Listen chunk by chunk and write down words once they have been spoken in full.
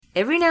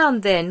Every now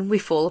and then we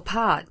fall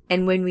apart,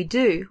 and when we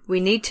do,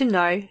 we need to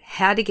know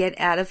how to get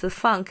out of the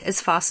funk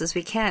as fast as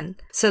we can.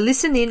 So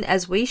listen in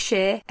as we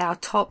share our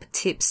top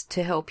tips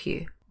to help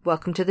you.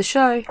 Welcome to the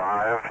show.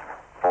 5,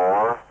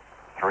 4,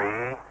 3,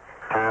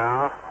 2,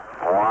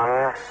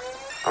 1,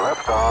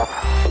 lift off.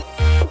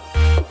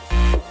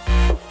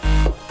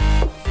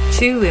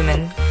 2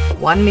 women,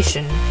 1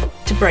 mission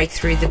to break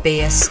through the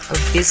BS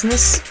of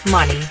business,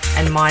 money,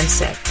 and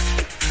mindset,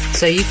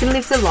 so you can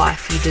live the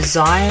life you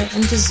desire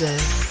and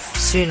deserve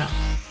sooner.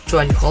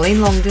 Join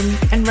Pauline Longdon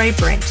and Ray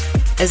Brent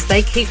as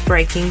they keep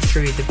breaking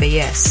through the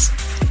BS.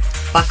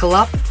 Buckle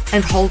up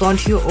and hold on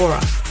to your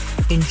aura.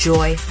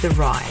 Enjoy the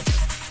ride.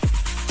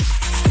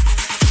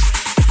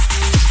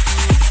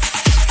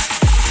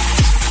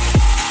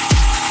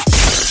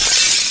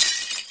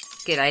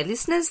 G'day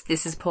listeners,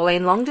 this is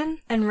Pauline Longdon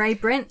and Ray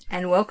Brent,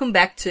 and welcome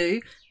back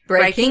to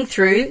Breaking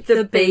Through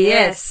the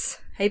BS.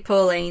 Hey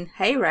Pauline.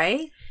 Hey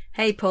Ray.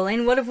 Hey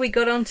Pauline, what have we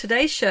got on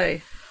today's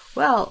show?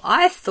 Well,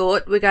 I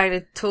thought we're going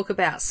to talk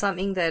about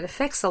something that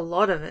affects a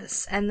lot of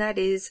us, and that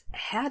is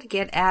how to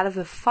get out of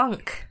a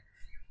funk.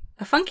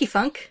 A funky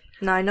funk?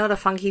 No, not a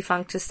funky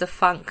funk, just a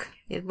funk.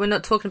 We're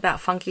not talking about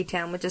Funky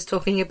Town. We're just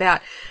talking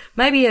about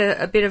maybe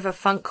a bit of a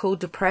funk called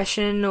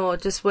depression, or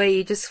just where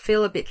you just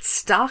feel a bit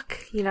stuck,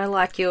 you know,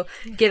 like your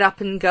get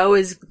up and go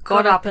is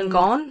got up and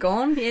gone.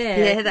 Gone, yeah.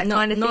 Yeah, that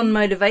kind of thing.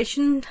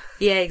 Non-motivation.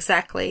 Yeah,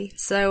 exactly.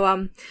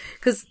 So,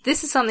 because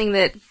this is something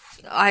that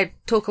I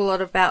talk a lot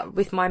about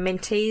with my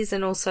mentees,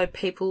 and also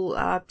people,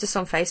 just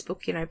on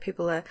Facebook, you know,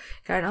 people are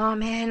going, oh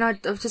man,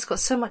 I've just got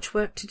so much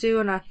work to do,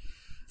 and I've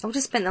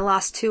just spent the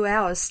last 2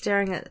 hours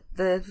staring at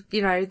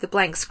the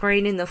blank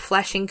screen and the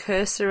flashing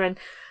cursor, and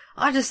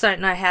I just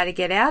don't know how to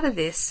get out of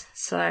this.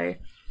 So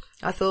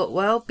I thought,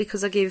 well,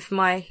 because I give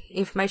my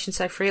information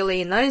so freely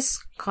in those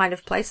kind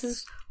of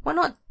places, why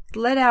not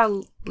let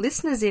our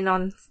listeners in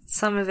on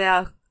some of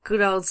our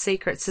good old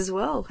secrets as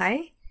well,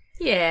 hey?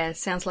 Yeah,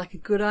 sounds like a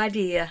good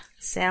idea.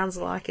 Sounds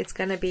like it's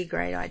going to be a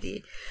great idea.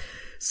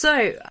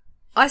 So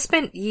I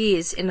spent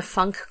years in a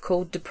funk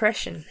called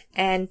depression,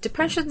 and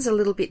depression's a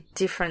little bit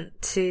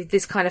different to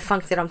this kind of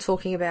funk that I'm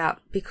talking about,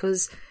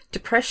 because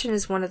depression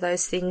is one of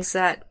those things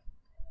that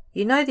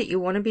you know that you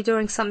want to be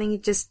doing something, you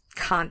just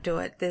can't do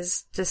it.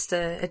 There's just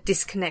a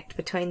disconnect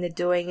between the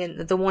doing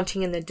and the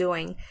wanting and the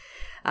doing.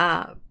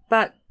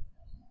 But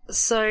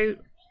so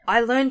I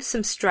learned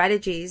some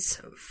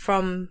strategies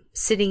from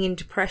sitting in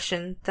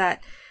depression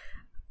that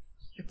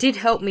did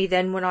help me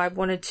then when I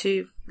wanted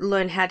to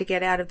learn how to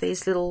get out of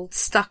these little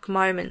stuck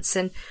moments.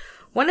 And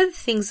one of the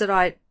things that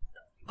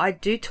I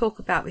do talk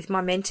about with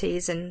my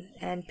mentees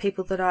and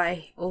people that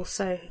I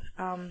also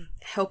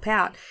help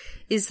out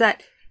is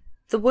that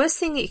the worst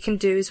thing that you can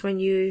do is when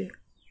you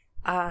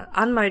are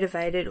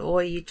unmotivated,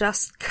 or you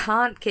just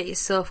can't get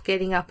yourself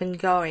getting up and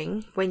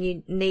going when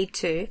you need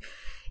to,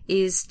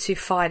 is to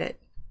fight it.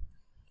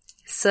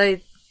 So,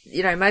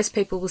 you know, most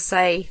people will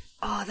say,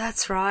 oh,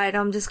 that's right,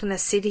 I'm just going to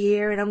sit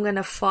here and I'm going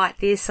to fight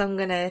this.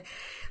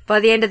 By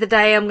the end of the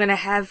day, I'm going to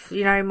have,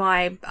 you know,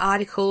 my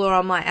article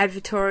or my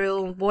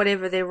advertorial,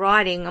 whatever they're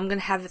writing, I'm going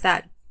to have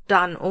that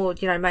done. Or,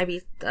 you know,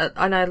 maybe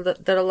I know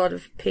that a lot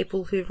of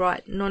people who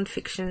write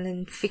non-fiction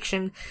and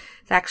fiction,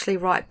 they actually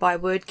write by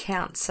word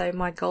count. So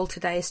my goal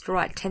today is to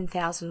write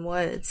 10,000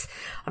 words.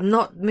 I'm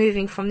not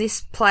moving from this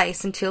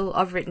place until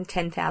I've written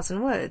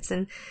 10,000 words.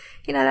 And,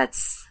 you know,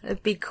 that's a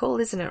big call,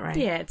 isn't it, Ray?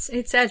 Yeah,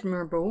 it's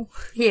admirable.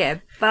 Yeah,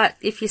 but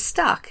if you're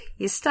stuck,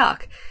 you're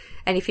stuck.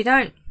 And if you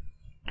don't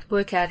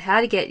work out how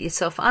to get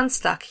yourself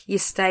unstuck, you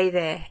stay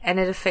there, and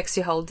it affects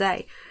your whole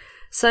day.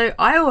 So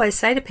I always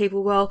say to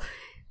people, well,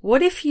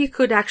 what if you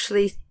could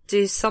actually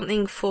do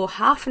something for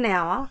half an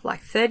hour, like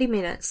 30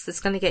 minutes,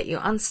 that's going to get you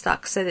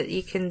unstuck, so that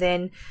you can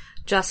then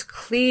just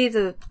clear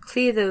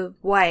the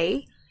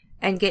way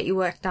and get your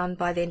work done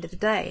by the end of the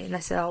day. And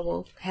they said, oh,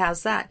 well,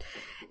 how's that?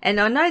 And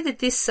I know that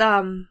this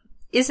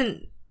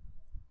isn't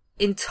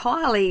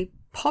entirely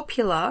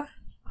popular.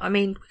 I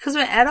mean, because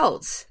we're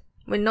adults,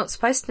 we're not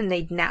supposed to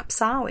need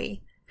naps, are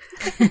we?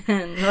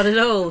 Not at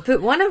all.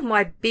 But one of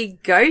my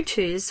big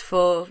go-tos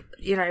for,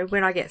 you know,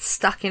 when I get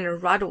stuck in a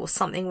rut or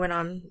something, when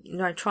I'm, you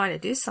know, trying to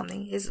do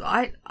something, is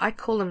I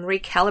call them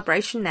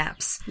recalibration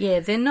naps.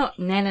 Yeah, they're not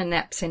nana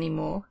naps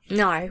anymore.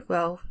 No,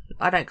 well,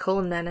 I don't call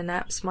them nana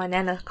naps. My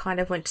nana kind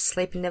of went to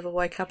sleep and never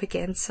woke up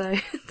again, so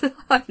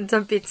I'm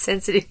a bit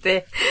sensitive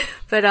there.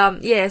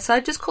 But yeah, so I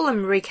just call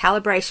them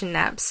recalibration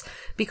naps,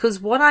 because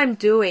what I'm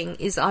doing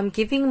is I'm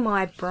giving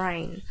my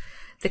brain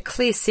the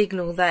clear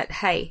signal that,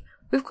 hey,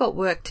 we've got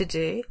work to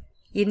do.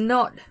 You're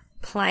not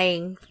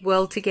playing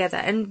well together.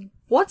 And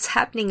what's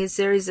happening is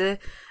there is a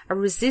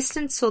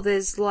resistance, or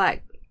there's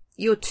like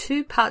your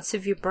two parts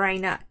of your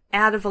brain are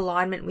out of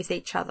alignment with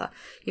each other.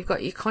 You've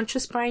got your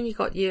conscious brain, you've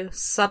got your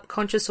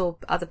subconscious, or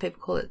other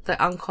people call it the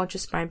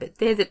unconscious brain, but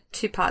they're the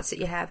two parts that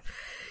you have.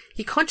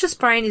 Your conscious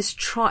brain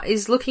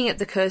is looking at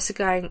the cursor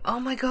going, oh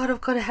my God,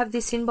 I've got to have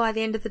this in by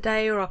the end of the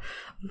day, or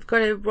I've got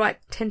to write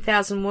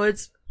 10,000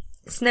 words.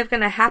 It's never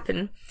going to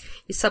happen.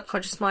 Your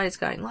subconscious mind is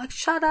going like,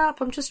 shut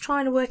up, I'm just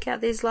trying to work out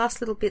these last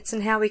little bits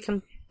and how we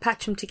can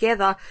patch them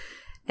together,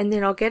 and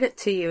then I'll get it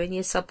to you, and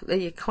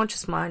your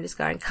conscious mind is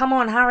going, come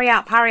on, hurry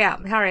up,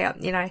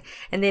 you know.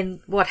 And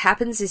then what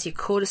happens is your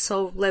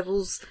cortisol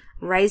levels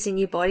raise in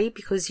your body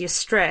because you're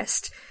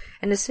stressed.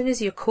 And as soon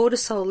as your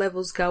cortisol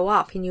levels go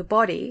up in your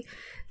body,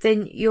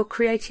 then your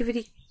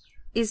creativity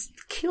is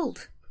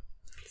killed.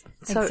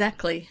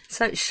 Exactly.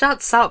 So it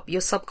shuts up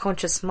your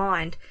subconscious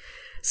mind.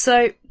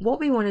 So what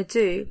we want to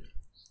do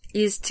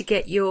is to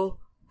get your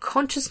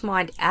conscious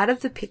mind out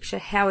of the picture,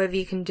 however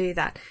you can do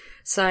that.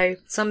 So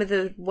some of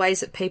the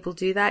ways that people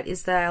do that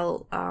is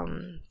they'll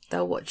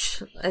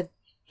watch a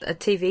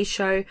TV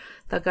show,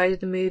 they'll go to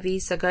the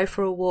movies, they'll go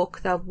for a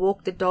walk, they'll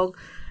walk the dog,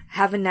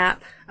 have a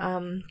nap,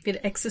 bit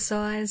of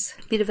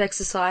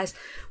exercise.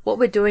 What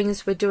we're doing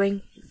is we're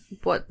doing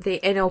what the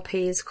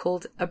NLP is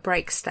called a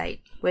break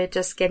state. We're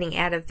just getting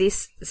out of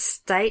this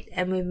state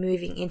and we're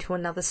moving into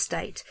another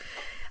state.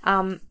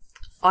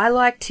 I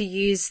like to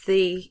use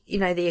the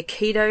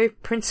Aikido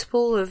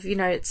principle of,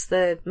 it's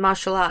the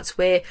martial arts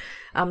where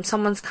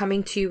someone's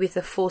coming to you with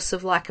the force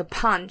of like a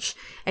punch,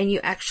 and you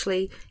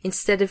actually,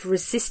 instead of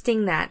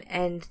resisting that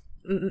and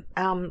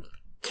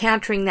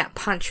countering that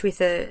punch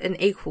with an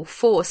equal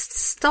force to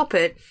stop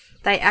it,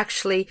 they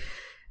actually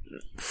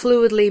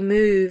fluidly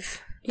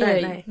move.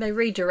 They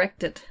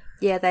redirect it.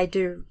 Yeah, they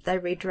do. They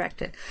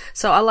redirect it.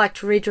 So I like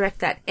to redirect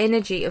that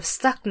energy of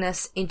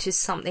stuckness into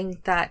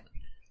something that,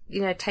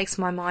 takes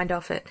my mind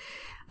off it.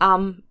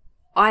 I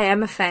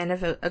am a fan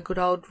of a good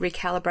old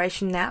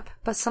recalibration nap,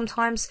 but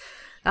sometimes,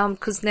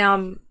 because now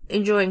I'm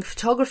enjoying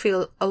photography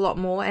a lot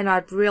more, and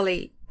I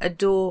really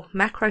adore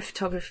macro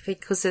photography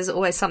because there's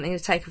always something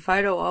to take a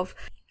photo of.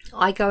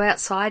 I go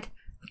outside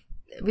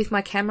with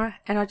my camera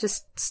and I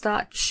just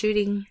start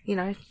shooting,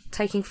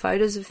 taking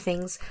photos of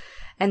things.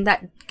 And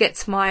that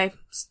gets my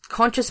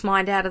conscious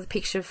mind out of the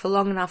picture for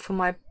long enough for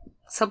my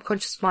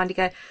subconscious mind to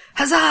go,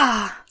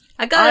 huzzah!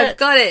 I've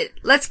got it.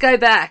 Let's go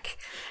back.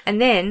 And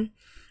then,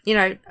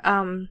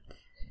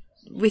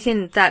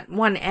 within that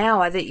 1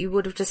 hour that you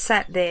would have just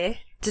sat there,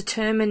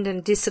 determined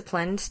and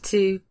disciplined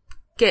to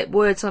get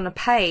words on a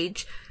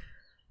page,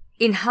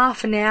 in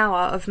half an hour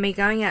of me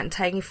going out and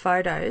taking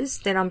photos,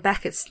 then I'm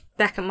back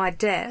at my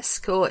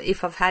desk, or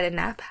if I've had a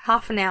nap,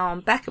 half an hour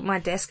I'm back at my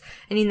desk,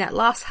 and in that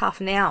last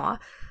half an hour,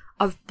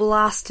 I've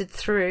blasted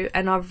through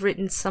and I've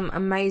written some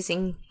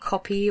amazing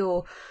copy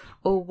or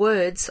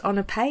words on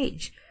a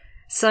page.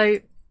 So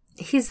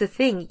here's the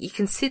thing, you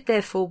can sit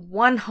there for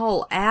 1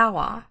 whole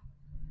hour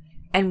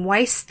and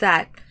waste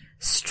that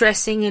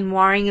stressing and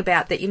worrying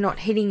about that you're not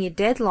hitting your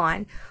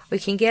deadline. We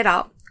can get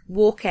up,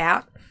 walk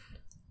out,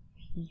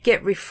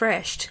 get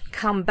refreshed,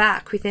 come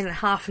back within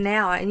half an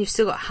hour, and you've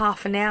still got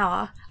half an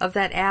hour of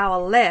that hour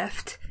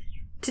left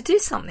to do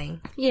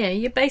something. Yeah,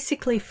 you're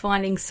basically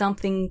finding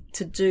something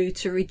to do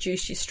to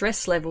reduce your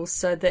stress levels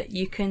so that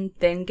you can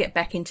then get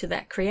back into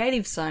that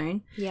creative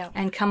zone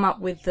and come up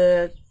with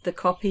the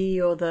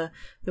copy or the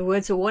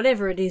words or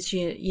whatever it is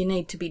you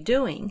need to be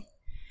doing.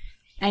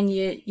 And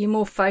you're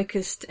more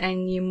focused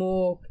and you're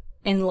more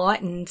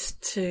enlightened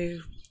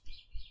to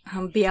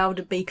be able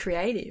to be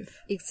creative.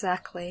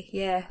 Exactly,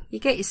 yeah. You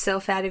get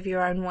yourself out of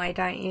your own way,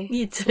 don't you?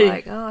 You do.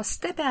 It's like,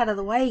 step out of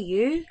the way,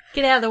 you.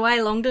 Get out of the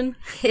way, Longdon.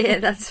 Yeah,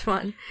 that's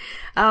fun.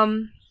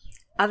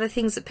 Other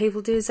things that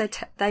people do is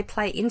they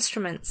play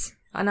instruments.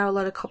 I know a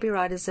lot of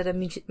copywriters that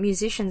are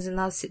musicians, and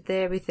they'll sit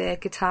there with their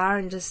guitar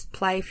and just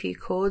play a few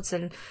chords.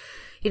 And,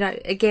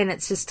 again,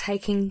 it's just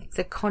taking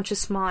the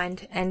conscious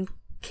mind and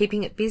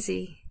keeping it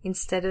busy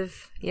instead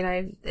of,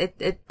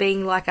 it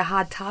being like a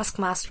hard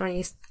taskmaster on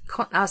your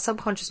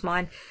subconscious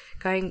mind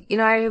going,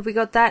 have we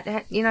got that?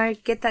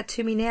 Get that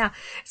to me now.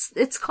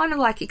 It's kind of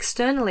like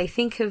externally.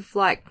 Think of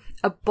like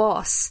a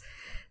boss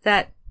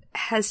that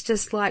has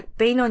just like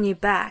been on your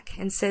back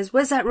and says,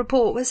 where's that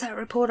report?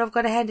 I've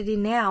got to hand it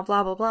in now,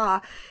 blah, blah,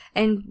 blah.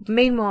 And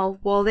meanwhile,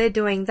 while they're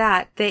doing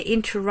that, they're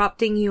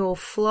interrupting your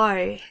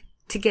flow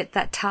to get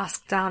that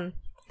task done.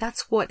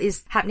 That's what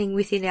is happening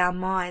within our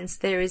minds.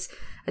 There is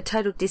a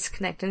total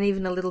disconnect and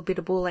even a little bit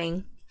of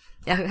bullying.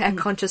 Our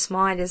conscious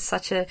mind is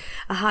such a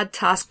hard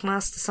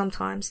taskmaster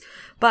sometimes.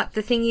 But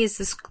the thing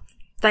is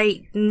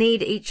they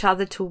need each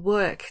other to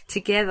work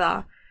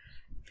together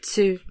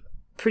to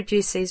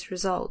produce these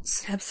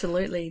results.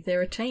 Absolutely.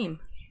 They're a team.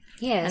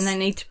 Yes. And they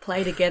need to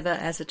play together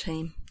as a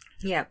team.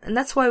 Yeah. And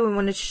that's why we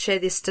wanted to share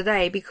this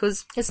today,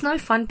 because it's no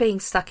fun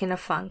being stuck in a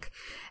funk.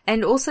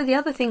 And also the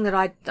other thing that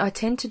I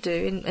tend to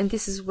do, and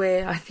this is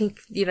where I think,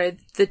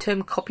 the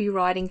term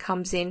copywriting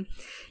comes in,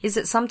 is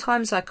that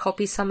sometimes I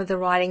copy some of the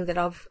writing that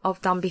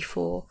I've done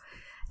before,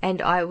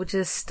 and I will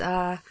just,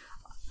 I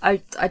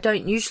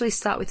don't usually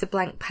start with a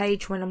blank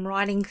page when I'm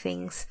writing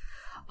things.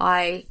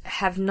 I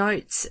have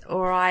notes,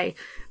 or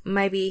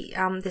maybe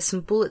there's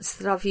some bullets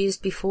that I've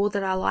used before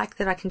that I like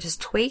that I can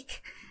just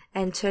tweak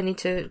and turn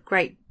into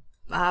great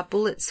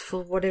bullets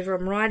for whatever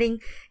I'm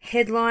writing.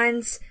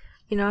 Headlines.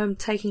 I'm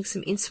taking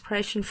some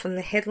inspiration from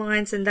the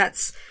headlines, and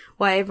that's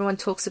why everyone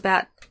talks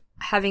about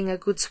having a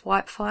good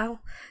swipe file.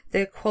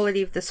 The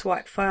quality of the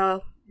swipe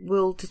file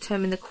will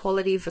determine the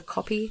quality of the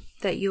copy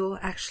that you're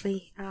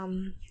actually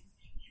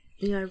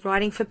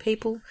writing for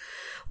people.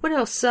 What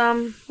else?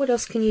 What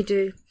else can you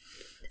do?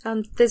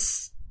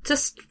 There's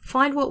just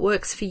find what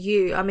works for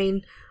you. I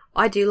mean,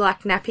 I do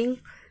like napping,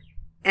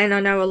 and I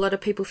know a lot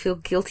of people feel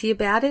guilty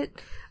about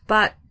it,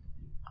 but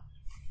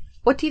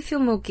what do you feel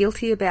more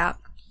guilty about?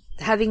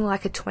 Having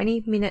like a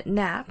 20-minute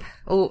nap?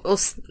 Or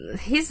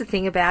here's the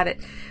thing about it.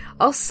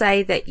 I'll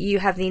say that you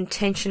have the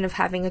intention of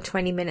having a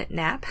 20-minute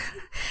nap,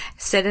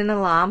 set an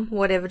alarm,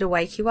 whatever, to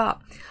wake you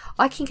up.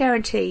 I can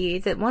guarantee you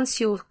that once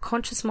your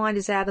conscious mind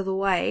is out of the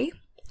way,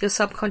 your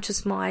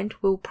subconscious mind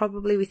will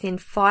probably within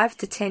 5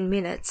 to 10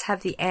 minutes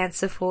have the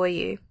answer for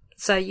you.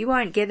 So you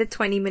won't get a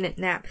 20-minute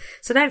nap.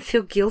 So don't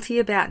feel guilty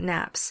about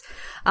naps.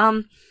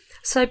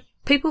 So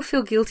people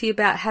feel guilty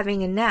about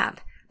having a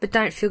nap, but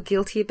don't feel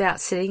guilty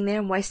about sitting there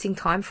and wasting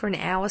time for an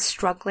hour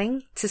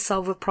struggling to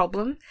solve a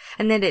problem.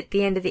 And then at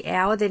the end of the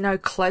hour, they're no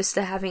close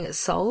to having it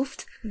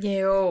solved.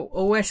 Yeah,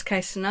 or worst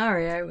case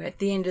scenario, at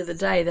the end of the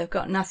day, they've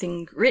got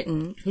nothing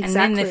written. Exactly. And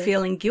then they're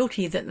feeling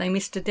guilty that they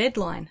missed a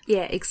deadline.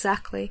 Yeah,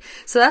 exactly.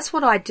 So that's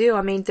what I do.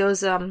 I mean, there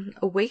was a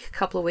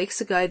couple of weeks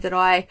ago that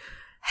I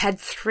had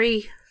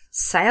 3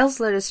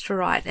 sales letters to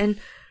write. And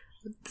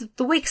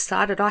the week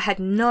started, I had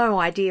no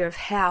idea of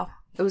how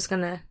it was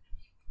going to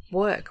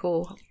work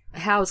or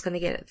how I was going to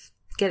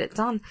get it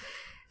done.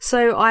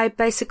 So I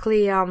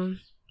basically,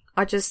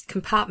 I just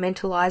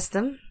compartmentalized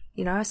them.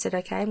 I said,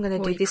 okay, I'm going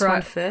to do this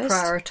one first.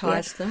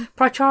 Prioritize them.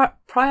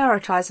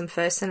 Prioritize them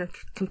first and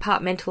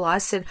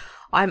compartmentalize. Said,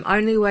 I'm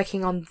only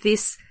working on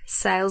this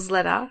sales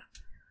letter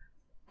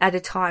at a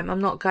time.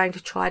 I'm not going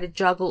to try to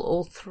juggle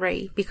all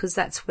 3 because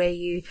that's where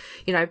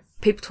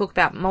people talk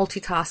about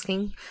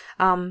multitasking.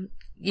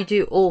 You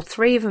do all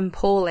 3 of them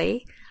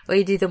poorly, or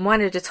you do them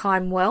one at a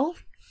time well.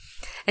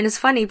 And it's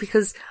funny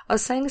because I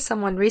was saying to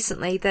someone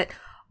recently that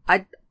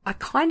I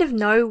kind of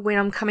know when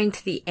I'm coming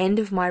to the end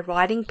of my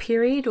writing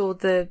period or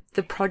the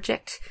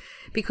project,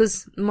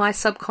 because my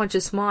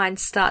subconscious mind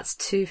starts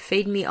to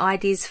feed me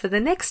ideas for the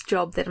next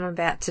job that I'm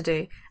about to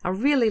do. I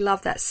really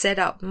love that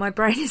setup. My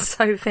brain is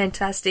so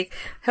fantastic.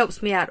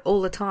 Helps me out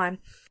all the time.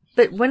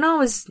 But when I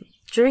was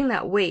during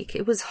that week,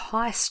 it was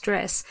high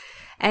stress,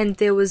 and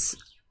I was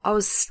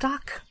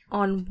stuck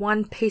on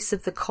one piece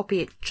of the copy.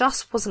 It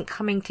just wasn't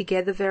coming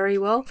together very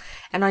well,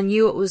 and I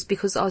knew it was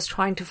because I was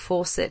trying to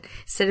force it.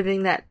 Instead of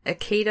doing that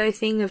Aikido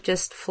thing of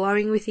just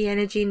flowing with the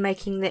energy and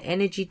making the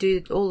energy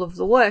do all of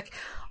the work,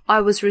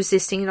 I was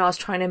resisting and I was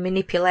trying to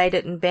manipulate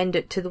it and bend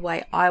it to the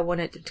way I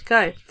wanted it to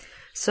go.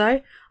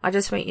 So I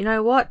just went, you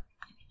know what?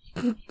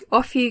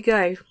 Off you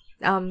go.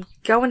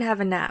 Go and have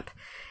a nap.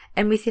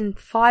 And within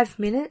 5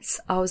 minutes,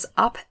 I was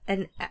up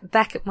and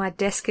back at my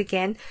desk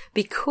again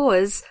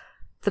because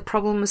the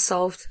problem was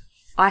solved.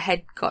 I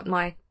had got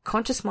my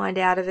conscious mind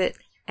out of it,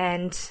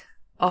 and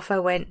off I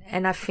went,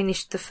 and I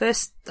finished the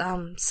first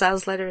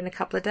sales letter in a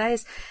couple of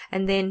days,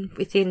 and then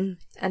within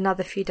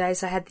another few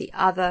days I had the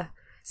other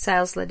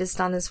sales letters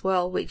done as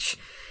well, which,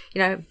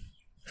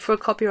 for a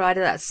copywriter,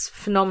 that's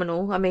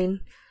phenomenal. I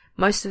mean,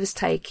 most of us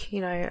take,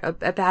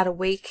 about a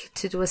week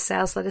to do a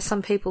sales letter.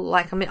 Some people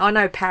I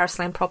know Paris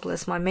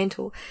Lampropoulos, my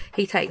mentor,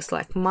 he takes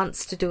like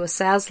months to do a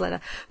sales letter.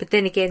 But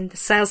then again, the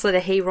sales letter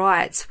he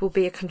writes will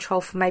be a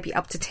control for maybe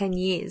up to 10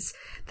 years.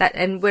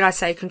 And when I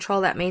say control,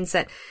 that means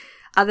that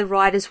other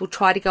writers will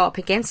try to go up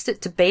against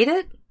it to beat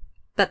it,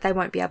 but they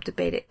won't be able to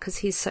beat it because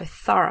he's so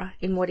thorough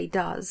in what he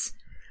does.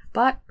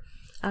 But,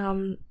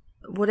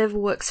 whatever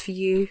works for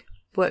you,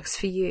 works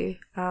for you.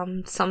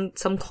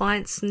 Some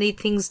clients need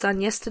things done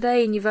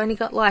yesterday, and you've only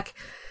got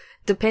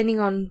depending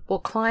on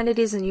what client it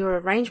is and your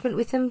arrangement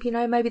with them,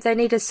 maybe they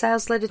need a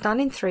sales letter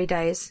done in 3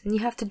 days, and you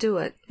have to do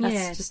it.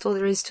 That's just all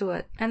there is to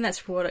it. And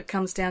that's what it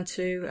comes down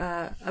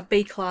to. A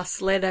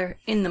B-class letter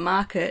in the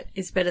market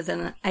is better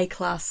than an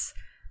A-class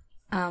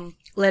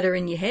letter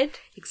in your head.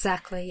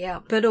 Exactly, yeah.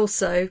 But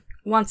also,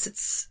 once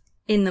it's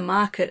in the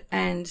market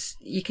and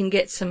you can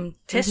get some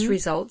test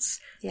results,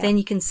 then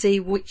you can see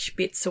which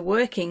bits are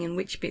working and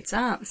which bits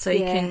aren't. So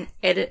you can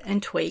edit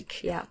and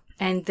tweak,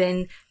 and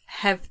then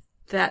have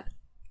that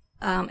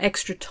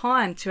extra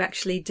time to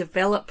actually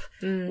develop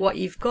what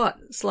you've got.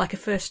 It's like a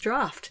first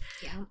draft.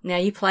 Yeah. Now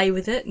you play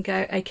with it and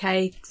go,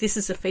 okay, this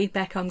is the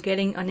feedback I'm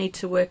getting. I need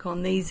to work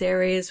on these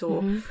areas,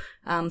 or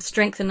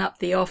strengthen up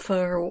the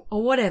offer,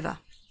 or whatever.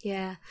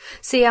 Yeah.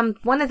 See,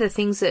 one of the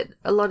things that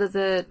a lot of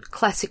the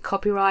classic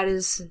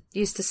copywriters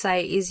used to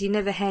say is you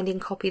never hand in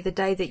copy the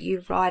day that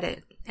you write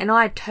it. And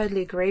I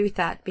totally agree with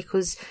that,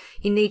 because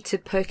you need to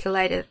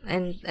percolate it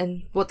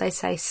and what they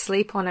say,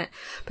 sleep on it.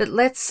 But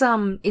let's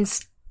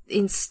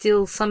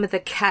instill some of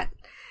the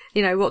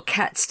what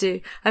cats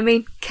do. I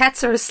mean,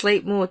 cats are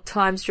asleep more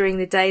times during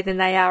the day than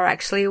they are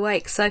actually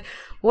awake. So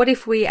what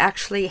if we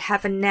actually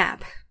have a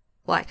nap?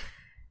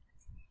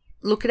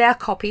 Look at our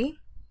copy,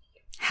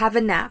 have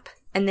a nap,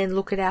 and then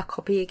look at our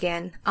copy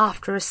again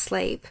after a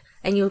sleep,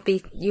 and you'll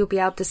be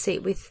able to see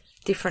it with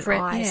different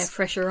eyes. Yeah,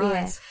 fresher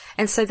eyes.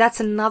 And so that's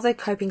another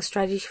coping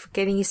strategy for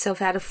getting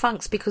yourself out of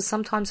funks, because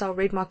sometimes I'll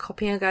read my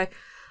copy and go,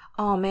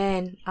 oh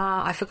man,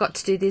 I forgot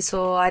to do this,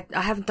 or I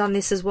haven't done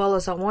this as well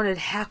as I wanted.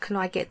 How can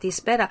I get this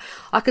better?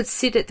 I could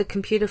sit at the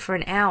computer for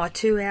an hour,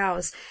 2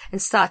 hours,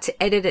 and start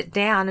to edit it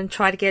down and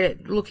try to get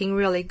it looking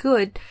really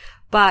good,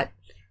 but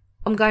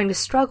I'm going to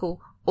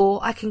struggle. Or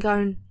I can go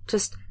and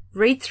just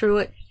read through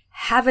it,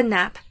 have a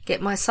nap, get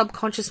my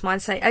subconscious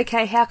mind say,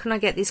 okay, how can I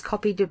get this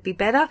copy to be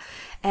better?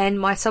 And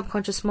my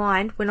subconscious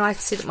mind, when I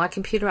sit at my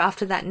computer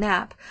after that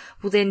nap,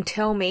 will then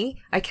tell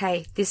me,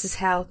 okay, this is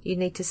how you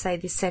need to say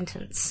this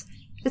sentence.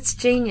 It's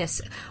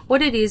genius.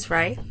 What it is,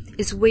 Ray,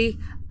 is we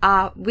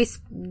are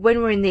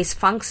when we're in these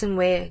funks and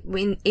we're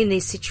in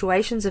these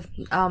situations of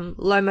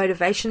low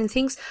motivation and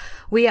things,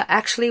 we are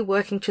actually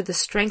working to the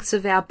strengths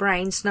of our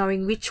brains,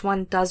 knowing which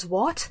one does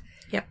what.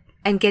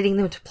 And getting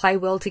them to play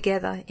well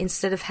together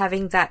instead of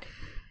having that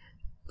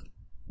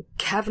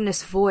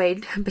cavernous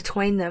void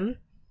between them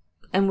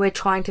and we're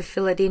trying to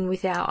fill it in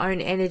with our own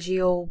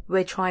energy, or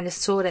we're trying to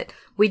sort it.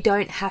 We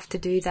don't have to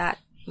do that.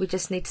 We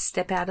just need to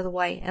step out of the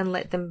way and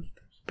let them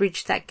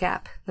bridge that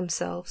gap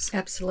themselves.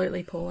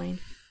 Absolutely, Pauline.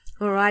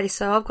 Alrighty,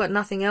 so I've got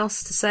nothing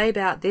else to say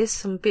about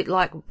this. I'm a bit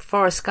like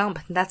Forrest Gump.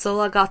 That's all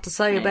I got to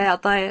say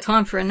about that.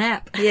 Time for a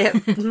nap. Yeah,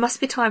 it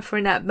must be time for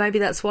a nap. Maybe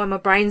that's why my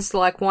brain's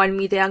like winding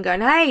me down going,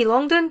 hey,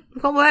 Longden,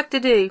 we've got work to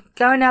do.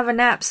 Go and have a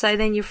nap so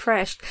then you're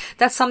fresh.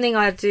 That's something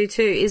I do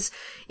too, is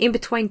in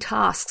between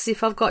tasks.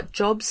 If I've got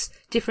jobs,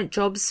 different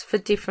jobs for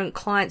different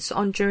clients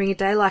on during a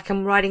day, like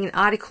I'm writing an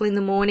article in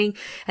the morning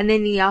and then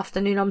in the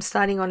afternoon I'm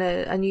starting on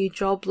a new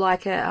job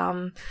like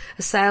a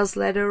sales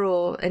letter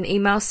or an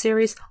email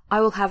series, I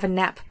will have a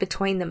nap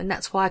between them, and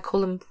that's why I call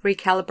them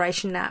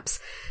recalibration naps.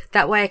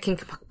 That way I can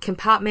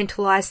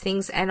compartmentalize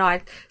things and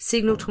I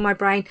signal to my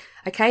brain,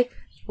 okay,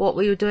 what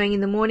we were doing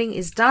in the morning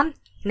is done.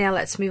 Now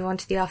let's move on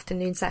to the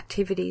afternoon's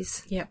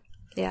activities. Yep.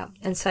 Yeah.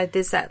 And so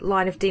there's that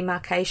line of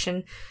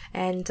demarcation,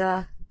 and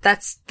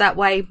that's that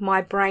way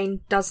my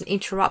brain doesn't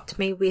interrupt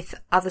me with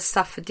other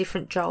stuff for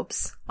different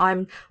jobs.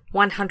 I'm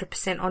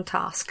 100% on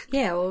task.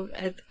 Yeah, well,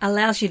 it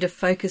allows you to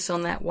focus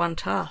on that one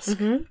task.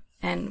 Mm-hmm.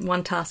 And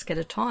one task at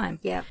a time.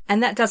 Yeah.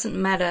 And that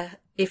doesn't matter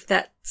if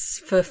that's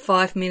for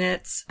 5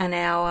 minutes, an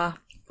hour,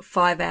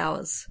 5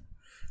 hours.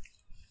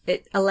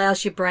 It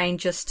allows your brain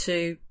just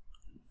to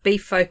be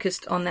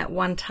focused on that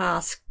one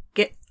task,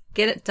 get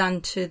it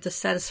done to the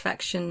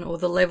satisfaction or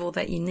the level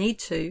that you need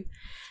to,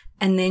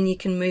 and then you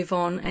can move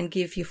on and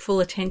give your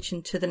full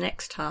attention to the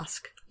next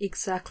task.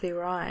 Exactly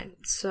right.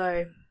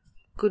 So,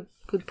 good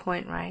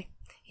point, Ray.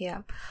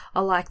 Yeah. I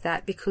like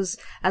that because,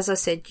 as I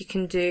said, you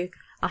can do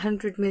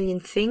 100 million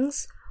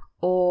things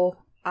or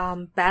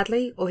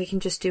badly, or you can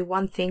just do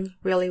one thing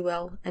really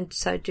well, and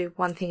so do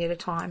one thing at a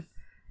time.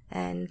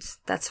 And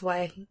that's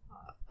why,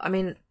 I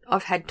mean,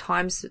 I've had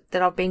times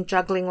that I've been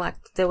juggling, like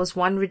there was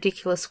one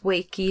ridiculous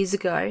week years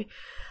ago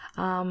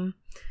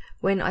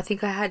when I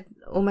think I had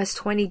almost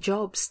 20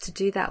 jobs to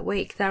do that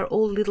week. They're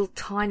all little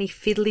tiny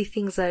fiddly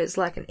things though. It's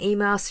like an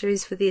email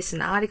series for this,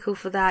 an article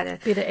for that. A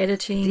bit of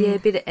editing. Yeah, a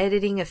bit of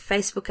editing, a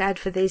Facebook ad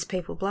for these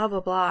people, blah,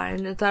 blah, blah.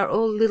 And they're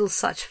all little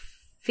such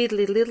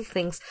fiddly little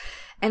things.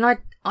 And I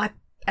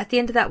at the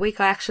end of that week,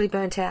 I actually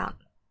burnt out.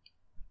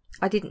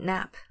 I didn't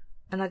nap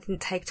and I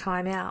didn't take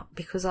time out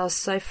because I was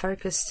so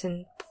focused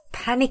and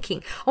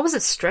panicking. I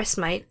wasn't stressed,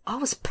 mate. I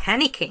was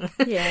panicking.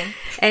 Yeah.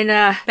 And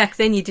back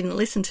then you didn't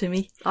listen to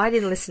me. I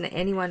didn't listen to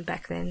anyone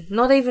back then,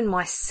 not even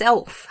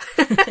myself.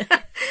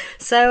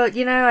 So,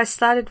 I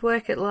started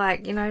work at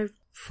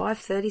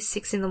 5:30,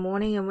 6 in the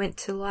morning and went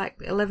to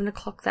 11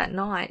 o'clock that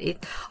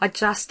night. I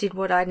just did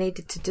what I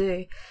needed to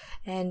do.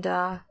 And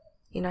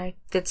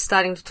they're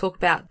starting to talk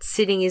about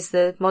sitting is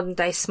the modern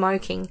day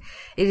smoking.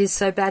 It is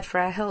so bad for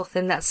our health,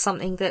 and that's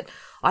something that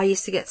I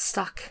used to get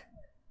stuck,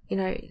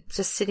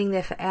 just sitting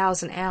there for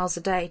hours and hours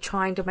a day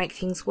trying to make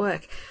things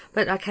work.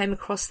 But I came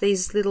across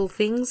these little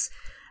things,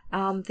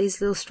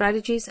 these little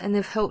strategies, and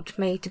they've helped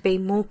me to be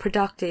more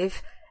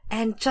productive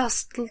and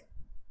just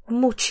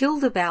more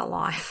chilled about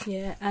life.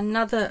 Yeah,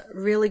 another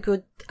really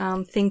good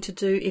thing to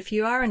do if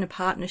you are in a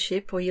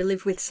partnership or you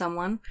live with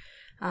someone,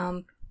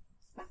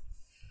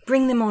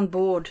 bring them on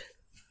board.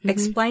 Mm-hmm.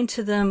 Explain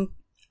to them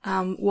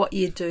what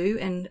you do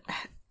and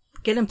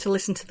get them to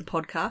listen to the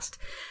podcast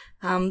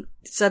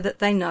so that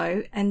they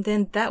know. And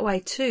then that way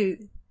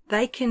too,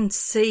 they can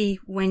see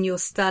when you're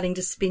starting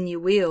to spin your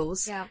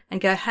wheels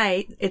and go,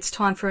 hey, it's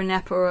time for a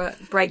nap or a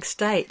break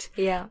state.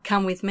 Yeah.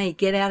 Come with me.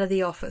 Get out of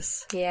the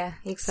office. Yeah,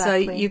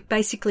 exactly. So you're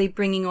basically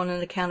bringing on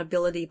an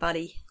accountability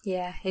buddy.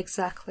 Yeah,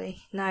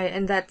 exactly. No,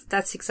 and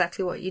that's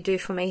exactly what you do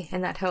for me,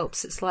 and that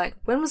helps. It's like,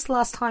 when was the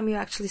last time you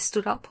actually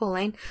stood up,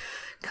 Pauline?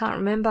 Can't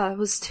remember. It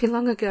was too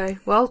long ago.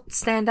 Well,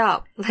 stand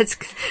up. Let's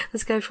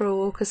go for a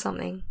walk or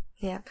something.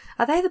 Yeah.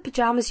 Are they the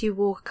pajamas you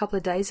wore a couple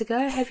of days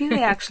ago? Have you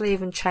actually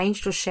even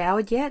changed or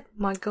showered yet?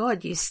 My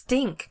God, you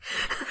stink.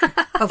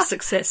 Of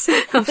success.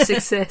 Of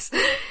success.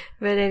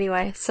 But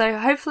anyway, so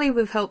hopefully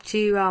we've helped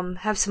you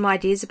have some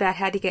ideas about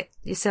how to get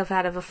yourself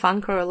out of a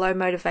funk or a low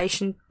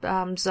motivation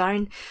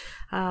zone.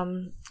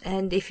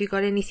 And if you've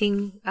got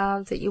anything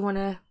that you want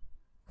to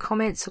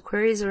comments or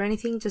queries or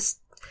anything, just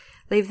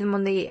leave them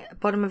on the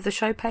bottom of the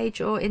show page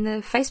or in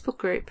the Facebook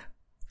group.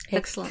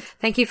 Excellent.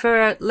 Thank you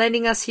for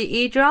lending us your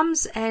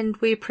eardrums, and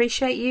we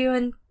appreciate you,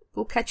 and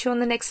we'll catch you on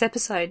the next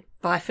episode.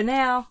 Bye for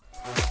now.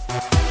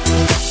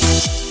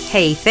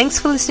 Hey, thanks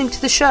for listening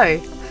to the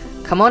show.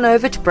 Come on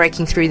over to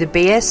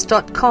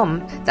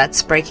breakingthroughthebs.com.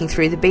 That's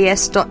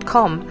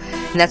breakingthroughthebs.com.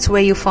 And that's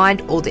where you'll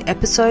find all the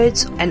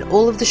episodes and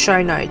all of the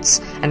show notes.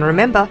 And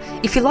remember,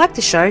 if you like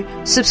the show,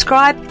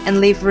 subscribe and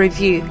leave a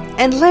review.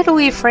 And let all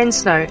your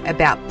friends know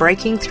about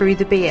Breaking Through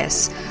the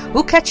BS.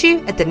 We'll catch you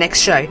at the next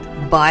show.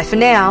 Bye for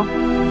now.